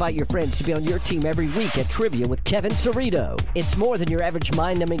 Instead, just invite your friends to be on your team every week at Trivia with Kevin Cerrito. It's more than your average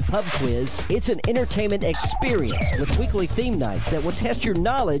mind-numbing pub quiz. It's an entertainment experience with weekly theme nights that will test your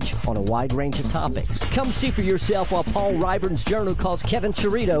knowledge on a wide range of topics. Come see for yourself while Paul Ryburn's journal calls Kevin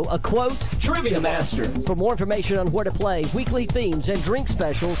Cerrito a, quote, trivia master. For more information on where to play, weekly themes, and drink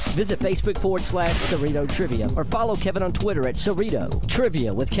specials, visit Facebook.com/Cerrito Trivia or follow Kevin on Twitter at Cerrito.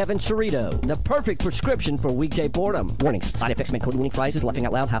 Trivia with Kevin Cerrito, the perfect prescription for weekday boredom. Warnings. Side effects may include winning prizes, laughing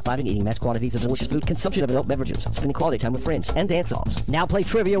out loud, high-fiving, eating mass quantities of delicious food, consumption of adult beverages, spending quality time with friends, and dance-offs. Now play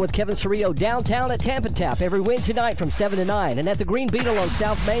Trivia with Kevin Cerrito downtown at Tampa Tap every Wednesday night from 7 to 9 and at the Green Beetle on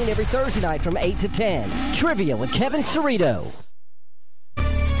South Main every Thursday night from 8 to 10. Trivia with Kevin Cerrito.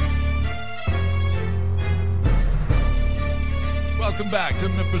 Welcome back to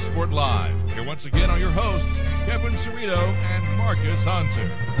Memphis Sport Live. Here once again are your hosts, Kevin Cerrito and Marcus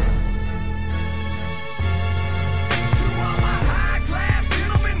Hunter.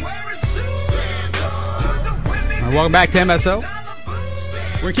 All right, welcome back to MSL.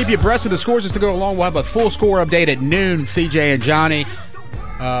 We're going to keep you abreast of the scores as to go along. We'll have a full score update at noon, CJ and Johnny.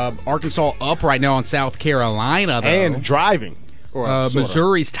 Arkansas up right now on South Carolina, though. And driving.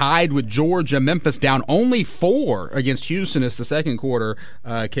 Missouri's tied with Georgia. Memphis down only 4 against Houston as the second quarter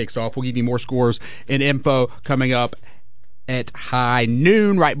kicks off. We'll give you more scores and info coming up at high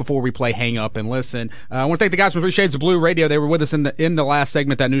noon, right before we play Hang Up and Listen. I want to thank the guys from 3 Shades of Blue Radio. They were with us in the last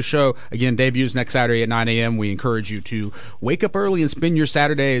segment. That new show, again, debuts next Saturday at 9 a.m. We encourage you to wake up early and spend your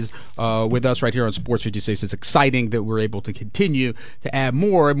Saturdays with us right here on Sports 56. It's exciting that we're able to continue to add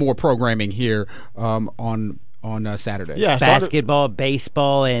more and more programming here on Saturday. Yeah, basketball,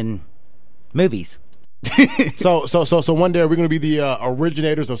 baseball, and movies. So one day we're going to be the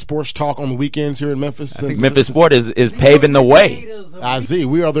originators of sports talk on the weekends here in Memphis. I think Memphis Sport is paving the way. I see.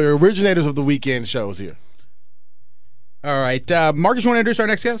 We are the originators of the weekend shows here. All right. Marcus, you want to introduce our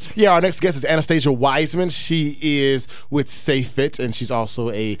next guest? Yeah, our next guest is Anastasia Wiseman. She is with SafeFit, and she's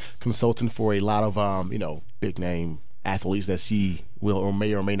also a consultant for a lot of, big name athletes that she will or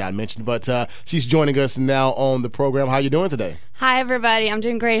may not mention. But she's joining us now on the program. How you doing today? Hi, everybody. I'm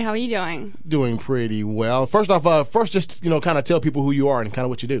doing great. How are you doing? Doing pretty well. First off, just, kind of tell people who you are and kind of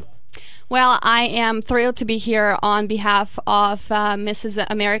what you do. Well, I am thrilled to be here on behalf of Mrs.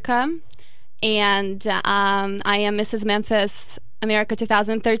 America, and I am Mrs. Memphis America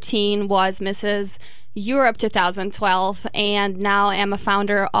 2013, was Mrs. Europe 2012, and now am a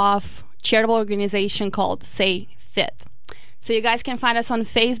founder of charitable organization called SafeFit. So you guys can find us on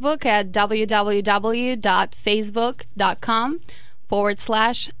Facebook at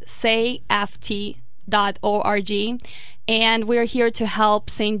www.facebook.com/sayft.org. And we're here to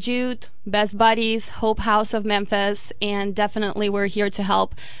help St. Jude, Best Buddies, Hope House of Memphis, and definitely we're here to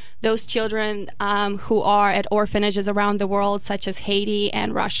help those children who are at orphanages around the world, such as Haiti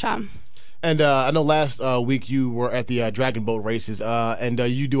and Russia. And I know last week you were at the Dragon Boat races, and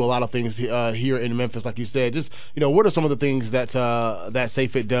you do a lot of things here in Memphis, like you said. Just, what are some of the things that that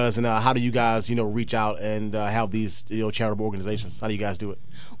SafeFit does, and how do you guys, reach out and have these, charitable organizations? How do you guys do it?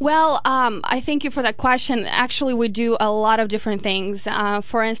 Well, I thank you for that question. Actually, we do a lot of different things.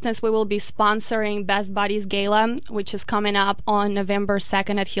 For instance, we will be sponsoring Best Buddies Gala, which is coming up on November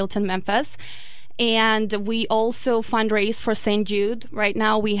 2nd at Hilton, Memphis. And we also fundraise for St. Jude. Right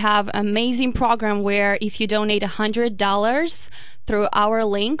now we have an amazing program where if you donate $100 through our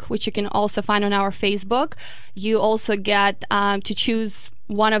link, which you can also find on our Facebook, you also get to choose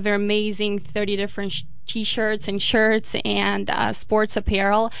one of their amazing 30 different T-shirts and shirts and sports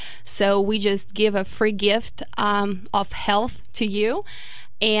apparel. So we just give a free gift of health to you.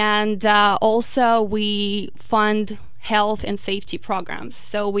 And also we fund health and safety programs.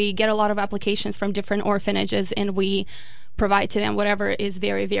 So we get a lot of applications from different orphanages, and we provide to them whatever is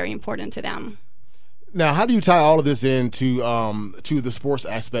very, very important to them. Now, how do you tie all of this into to the sports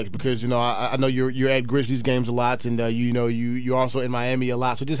aspect? Because I know you're at Grizzlies games a lot, and you're also in Miami a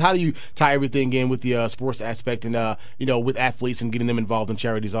lot. So just how do you tie everything in with the sports aspect and with athletes and getting them involved in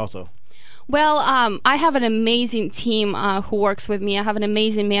charities also? Well, I have an amazing team who works with me. I have an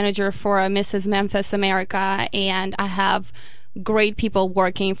amazing manager for Mrs. Memphis America, and I have great people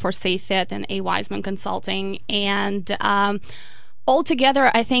working for SafeFit and A. Wiseman Consulting. And altogether,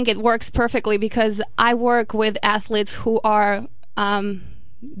 I think it works perfectly because I work with athletes who are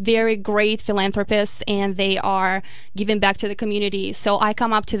very great philanthropists, and they are giving back to the community. So I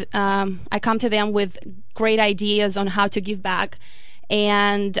come to them with great ideas on how to give back,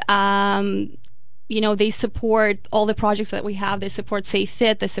 and they support all the projects that we have. They support Safe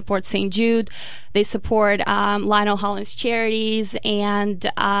Fit, they support St. Jude, they support Lionel Hollins Charities, and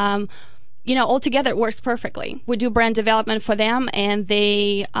altogether it works perfectly. We do brand development for them, and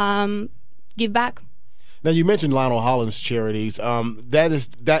they give back. Now, you mentioned Lionel Hollins Charities. That is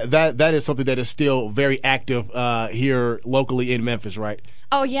something that is still very active here locally in Memphis, right?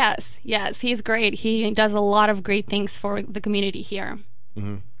 Oh, yes. He's great. He does a lot of great things for the community here.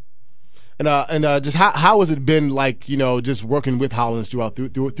 Mm-hmm. And just how has it been like, just working with Hollins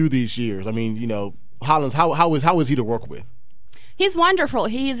through these years? I mean, Hollins, how is he to work with? He's wonderful.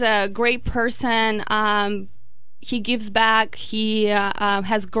 He's a great person. He gives back. He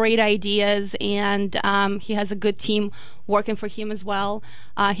has great ideas, and he has a good team working for him as well.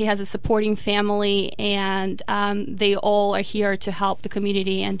 He has a supporting family, and they all are here to help the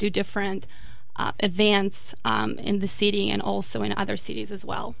community and do different events in the city and also in other cities as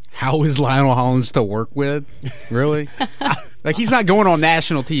well. How is Lionel Hollins to work with? Really? Like, he's not going on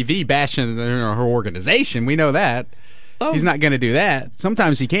national TV bashing her organization. We know that. Oh. He's not going to do that.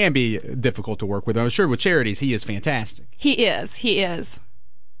 Sometimes he can be difficult to work with. I'm sure with charities, he is fantastic. He is.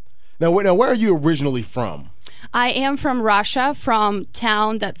 Now, where are you originally from? I am from Russia, from a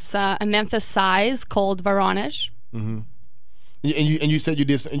town that's a Memphis size called Voronezh. Mm-hmm. And you said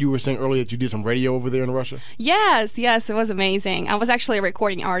you were saying earlier that you did some radio over there in Russia? Yes, it was amazing. I was actually a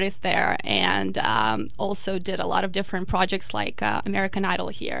recording artist there, and also did a lot of different projects like American Idol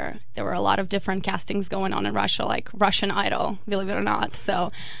here. There were a lot of different castings going on in Russia, like Russian Idol, believe it or not.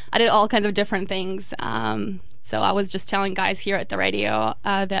 So I did all kinds of different things. So I was just telling guys here at the radio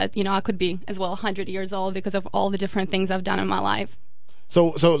that I could be as well 100 years old because of all the different things I've done in my life.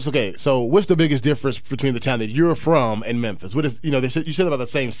 So okay. So what's the biggest difference between the town that you're from and Memphis? What is you said about the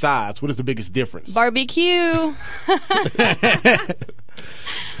same size. What is the biggest difference? Barbecue.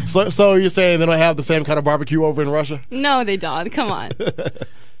 So you're saying they don't have the same kind of barbecue over in Russia? No, they don't. Come on.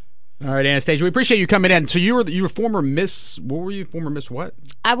 All right, Anastasia, we appreciate you coming in. So you were former Miss. What were you? Former Miss what?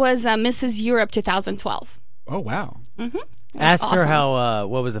 I was Mrs. Europe 2012. Oh wow. Mhm. Ask her how.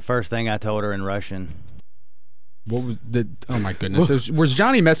 What was the first thing I told her in Russian? What was the? Oh my goodness! Was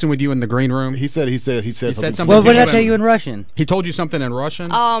Johnny messing with you in the green room? He said something. What did I tell you in Russian? He told you something in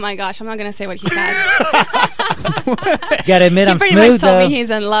Russian? Oh my gosh! I'm not gonna say what he said. Gotta admit, I'm smooth. He pretty much told me he's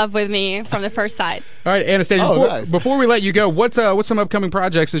in love with me from the first sight. All right, Anastasia. Nice. Before we let you go, what's some upcoming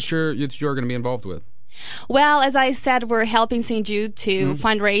projects that you're going to be involved with? Well, as I said, we're helping St. Jude to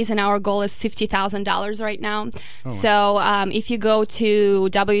fundraise, and our goal is $50,000 right now. Oh, wow. So if you go to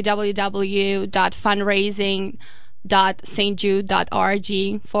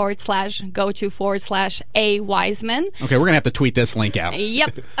www.fundraising.stjude.org/go/A Wiseman. Okay, we're going to have to tweet this link out. Yep.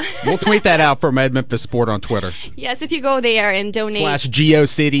 We'll tweet that out from Ed Memphis Sport on Twitter. Yes, if you go there and donate.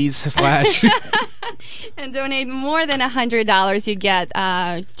 /GeoCities/ and donate more than $100, you get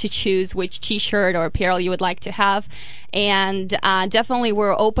to choose which T-shirt or apparel you would like to have. And definitely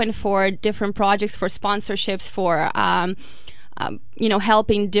we're open for different projects, for sponsorships, for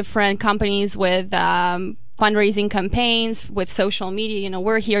helping different companies with fundraising campaigns, with social media.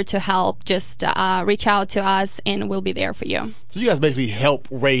 We're here to help. Just reach out to us, and we'll be there for you. So you guys basically help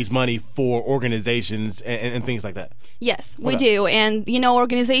raise money for organizations and things like that? Yes, we do. And,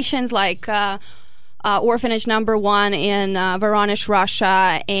 organizations like Orphanage Number 1 in Voronezh,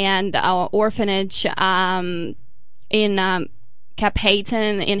 Russia, and Orphanage in Cap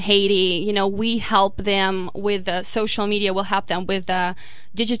Haïtien in Haiti, we help them with social media. We'll help them with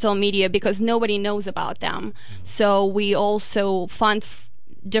digital media because nobody knows about them. So we also fund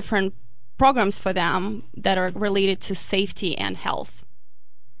different programs for them that are related to safety and health.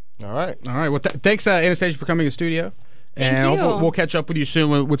 All right. Well, thanks, Anastasia, for coming to the studio. Thank and you. We'll catch up with you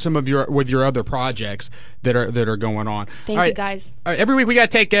soon with some of your other projects that are going on. Thank you, guys. Every week we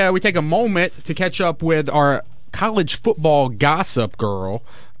take a moment to catch up with our college football gossip girl,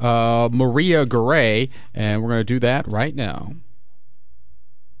 Maria Garay, and we're going to do that right now.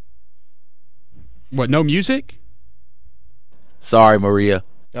 What, no music? Sorry, Maria.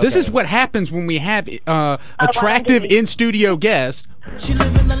 Okay. This is what happens when we have attractive in-studio guests. She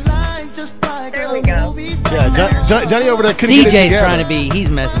living the life just like there we go. Yeah, Johnny over there couldn't get it DJ's together. trying to be, he's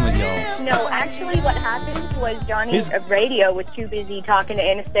messing with y'all. No, actually what happened was Johnny's radio was too busy talking to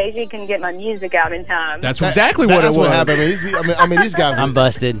Anastasia, couldn't get my music out in time. That's exactly what it was. Happened. I mean, these guys. I'm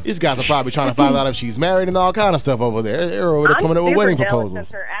busted. These guys are probably trying to find out if she's married and all kind of stuff over there. They're over there coming up with wedding proposals.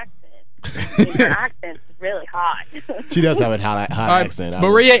 Of her accent. Her accent's really hot. She does have a hot accent.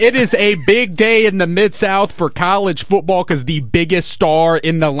 Maria, it is a big day in the Mid-South for college football because the biggest star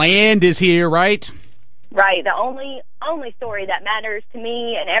in the land is here, right? Right. The only story that matters to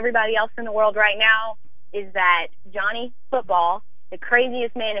me and everybody else in the world right now is that Johnny Football, the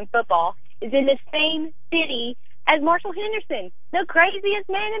craziest man in football, is in the same city as Marshall Henderson, the craziest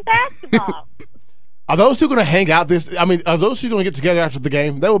man in basketball. Are those two going to hang out are those two going to get together after the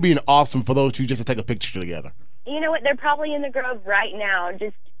game? That would be awesome for those two just to take a picture together. You know what? They're probably in the Grove right now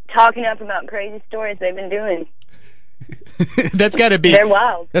just talking up about crazy stories they've been doing. That's got to be. They're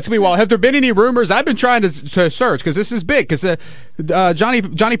wild. That's gonna be wild. Have there been any rumors? I've been trying to search because this is big. Because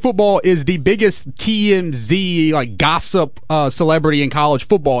Johnny Football is the biggest TMZ gossip celebrity in college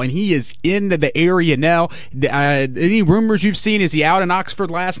football, and he is in the area now. Any rumors you've seen? Is he out in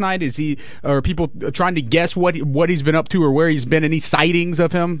Oxford last night? Are people trying to guess what he's been up to or where he's been? Any sightings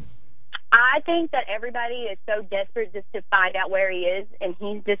of him? I think that everybody is so desperate just to find out where he is, and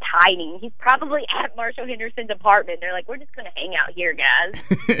he's just hiding. He's probably at Marshall Henderson's apartment. They're like, we're just going to hang out here, guys,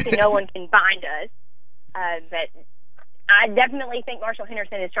 so no one can find us. But I definitely think Marshall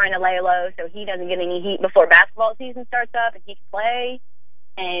Henderson is trying to lay low so he doesn't get any heat before basketball season starts up and he can play.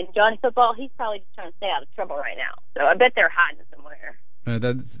 And Johnny Football, he's probably just trying to stay out of trouble right now. So I bet they're hiding somewhere.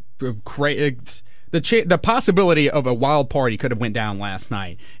 That's great. The possibility of a wild party could have went down last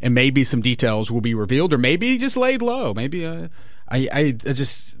night, and maybe some details will be revealed, or maybe he just laid low. Maybe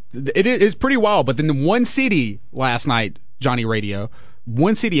it's pretty wild. But then the one city last night, Johnny Radio,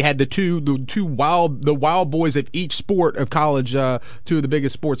 one city had the wild boys of each sport of college, two of the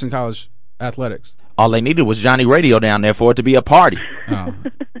biggest sports in college athletics. All they needed was Johnny Radio down there for it to be a party. Oh.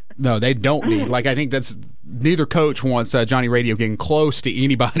 No, they don't need. I think that's neither coach wants Johnny Radio getting close to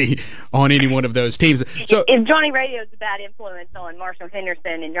anybody on any one of those teams. So if Johnny Radio is a bad influence on Marshall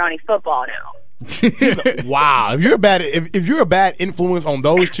Henderson and Johnny Football now. Wow, if you're a bad influence on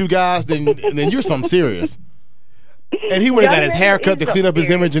those two guys, then you're something serious. And he went and got his haircut to clean up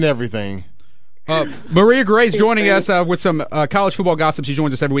his image and everything. Maria Gray's joining us with some college football gossip. She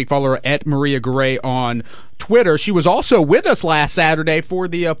joins us every week. Follow her at Maria Gray on Twitter. She was also with us last Saturday for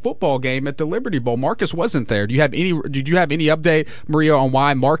the football game at the Liberty Bowl. Marcus wasn't there. Did you have any update, Maria, on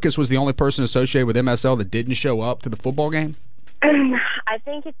why Marcus was the only person associated with MSL that didn't show up to the football game? I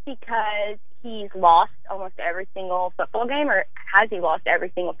think it's because he's lost almost every single football game, or has he lost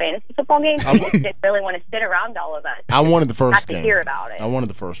every single fantasy football game? He just didn't really want to sit around all of us. I wanted the first game. To hear about it. I wanted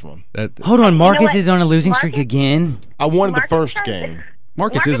the first one. Hold on, Marcus is on a losing streak again? I wanted the first game.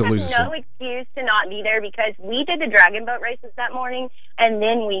 Marcus is a loser. Marcus has no excuse to not be there because we did the dragon boat races that morning, and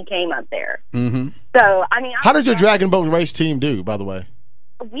then we came up there. Mm-hmm. So, how did your dragon boat race team do, by the way?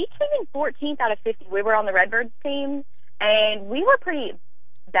 We came in 14th out of 50. We were on the Redbirds team. And we were pretty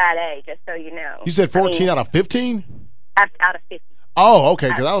bad A, just so you know. You said 14 out of 15? Out of 50. Oh, okay.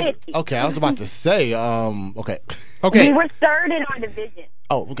 Because I was about to say, okay. We were third in our division.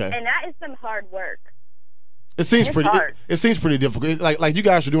 Oh, okay. And that is some hard work. It seems pretty. It seems pretty difficult. Like you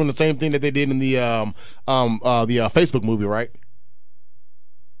guys are doing the same thing that they did in the Facebook movie, right?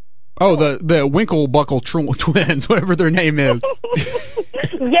 Oh, the Winklebuckle twins, whatever their name is.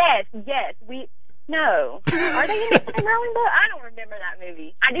 Yes. No. Are they in the same rowing boat? I don't remember that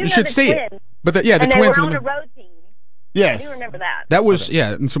movie. I do know the twins. But the and twins they were on a road team. Yes. I do remember that. That was,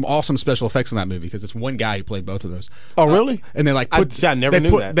 and some awesome special effects in that movie because it's one guy who played both of those. Oh, really? And they I never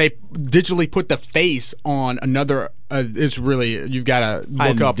knew that. They digitally put the face on another. It's really, you've got to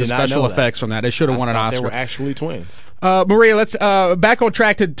look up the special effects from that. They should have won an Oscar. They were actually twins. Maria, let's back on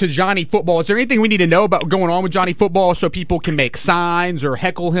track to Johnny Football. Is there anything we need to know about going on with Johnny Football so people can make signs or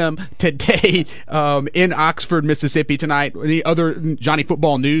heckle him today in Oxford, Mississippi tonight? Any other Johnny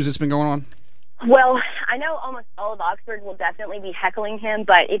Football news that's been going on? Well, I know almost all of Oxford will definitely be heckling him,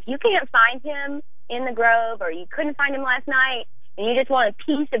 but if you can't find him in the Grove or you couldn't find him last night and you just want a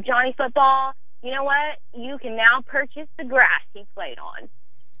piece of Johnny Football, you know what? You can now purchase the grass he played on.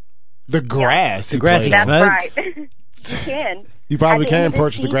 The grass? The grass he That's smoked? right. You can. You probably can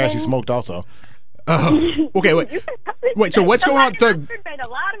purchase the grass he smoked also. Okay, wait. So what's going on? Oxford made a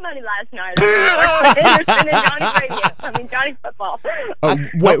lot of money last night. Johnny Football.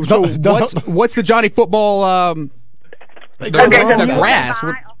 What's the Johnny Football? The grass. Buy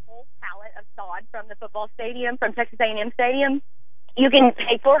a whole pallet of sod from the football stadium, from Texas A&M Stadium. You can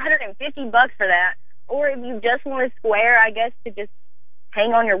pay $450 for that, or if you just want a square, I guess, to just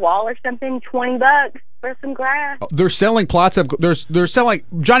hang on your wall or something, $20. for some grass. They're selling plots of. They're selling.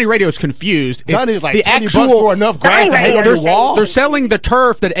 Johnny Radio's confused. Johnny's like the $20 actual for enough grass to hang on your wall. They're selling the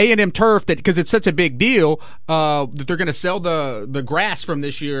turf, that A&M turf, that because it's such a big deal that they're going to sell the grass from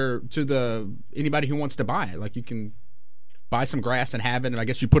this year to anybody who wants to buy it. Like you can buy some grass and have it, and I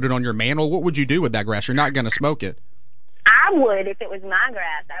guess you put it on your mantle. What would you do with that grass? You're not going to smoke it. I would if it was my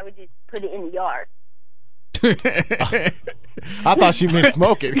grass. I would just put it in the yard. I thought she meant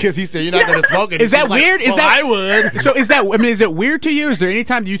smoke it because he said you're not going to smoke it. Is that weird? Well, I would. So is it weird to you? Is there any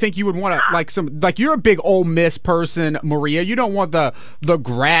time do you think you would want to like you're a big Ole Miss person, Maria? You don't want the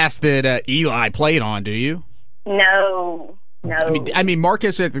grass that Eli played on, do you? No. I mean,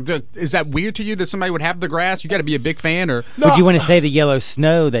 Marcus, is that weird to you that somebody would have the grass? You got to be a big fan, or would you want to say the yellow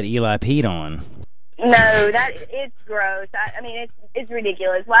snow that Eli peed on? No, it's gross. I mean, it's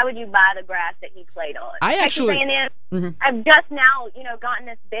ridiculous. Why would you buy the grass that he played on? Texas A&M, I've just now, gotten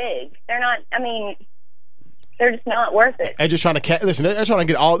this big. They're not. I mean, they're just not worth it. They're just trying to listen. They're trying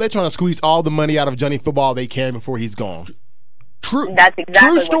to They're trying to squeeze all the money out of Johnny football they can before he's gone. True. That's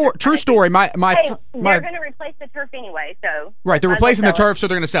exactly true story. They're going to replace the turf anyway, so right. They're replacing the turf, so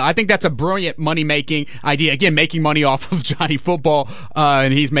they're going to sell. I think that's a brilliant money-making idea. Again, making money off of Johnny football,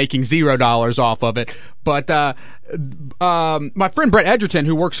 and he's making $0 off of it. But my friend Brett Edgerton,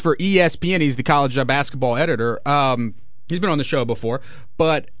 who works for ESPN, he's the college basketball editor. He's been on the show before,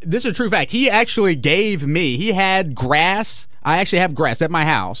 but this is a true fact. He actually he had grass. I actually have grass at my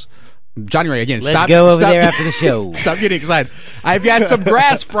house. Johnny Ray, again, Let's go over there after the show. Stop getting excited. I've got some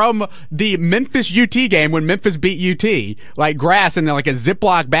grass from the Memphis UT game when Memphis beat UT, like grass in like a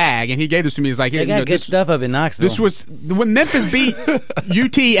Ziploc bag, and he gave this to me. He's like, they got good stuff up in Knoxville. This was when Memphis beat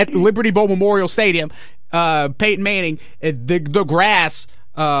UT at the Liberty Bowl Memorial Stadium. Peyton Manning, the grass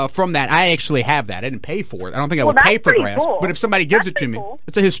from that, I actually have that. I didn't pay for it. I don't think I would pay for grass. Cool. But if somebody gives it to me,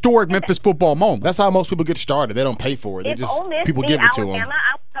 it's a historic Memphis football moment. That's how most people get started. They don't pay for it. They people give it to them,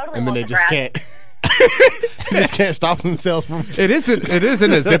 and then they just can't. They just can't stop themselves from. It is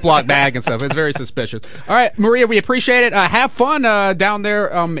in a Ziploc bag and stuff. It's very suspicious. All right, Maria, we appreciate it. Have fun down there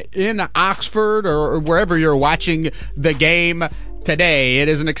in Oxford or wherever you're watching the game today. It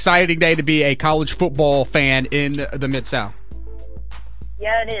is an exciting day to be a college football fan in the Mid-South.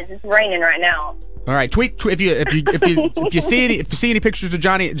 Yeah, it is. It's raining right now. All right, tweet if you see any pictures of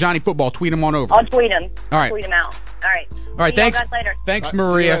Johnny football, tweet them on over. I'll tweet them. All right. Tweet them out. All right. All right. See Thanks. you guys later. Thanks,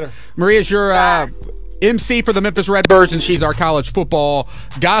 Maria. Maria's your MC for the Memphis Redbirds, and she's our college football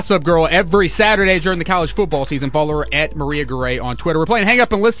gossip girl every Saturday during the college football season. Follow her at Maria Garay on Twitter. We're playing Hang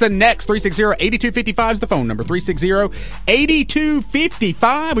Up and Listen next. 360-8255 is the phone number.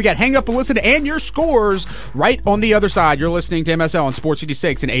 360-8255. We got Hang Up and Listen and your scores right on the other side. You're listening to MSL on Sports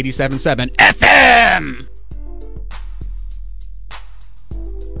 86 and 87.7 FM.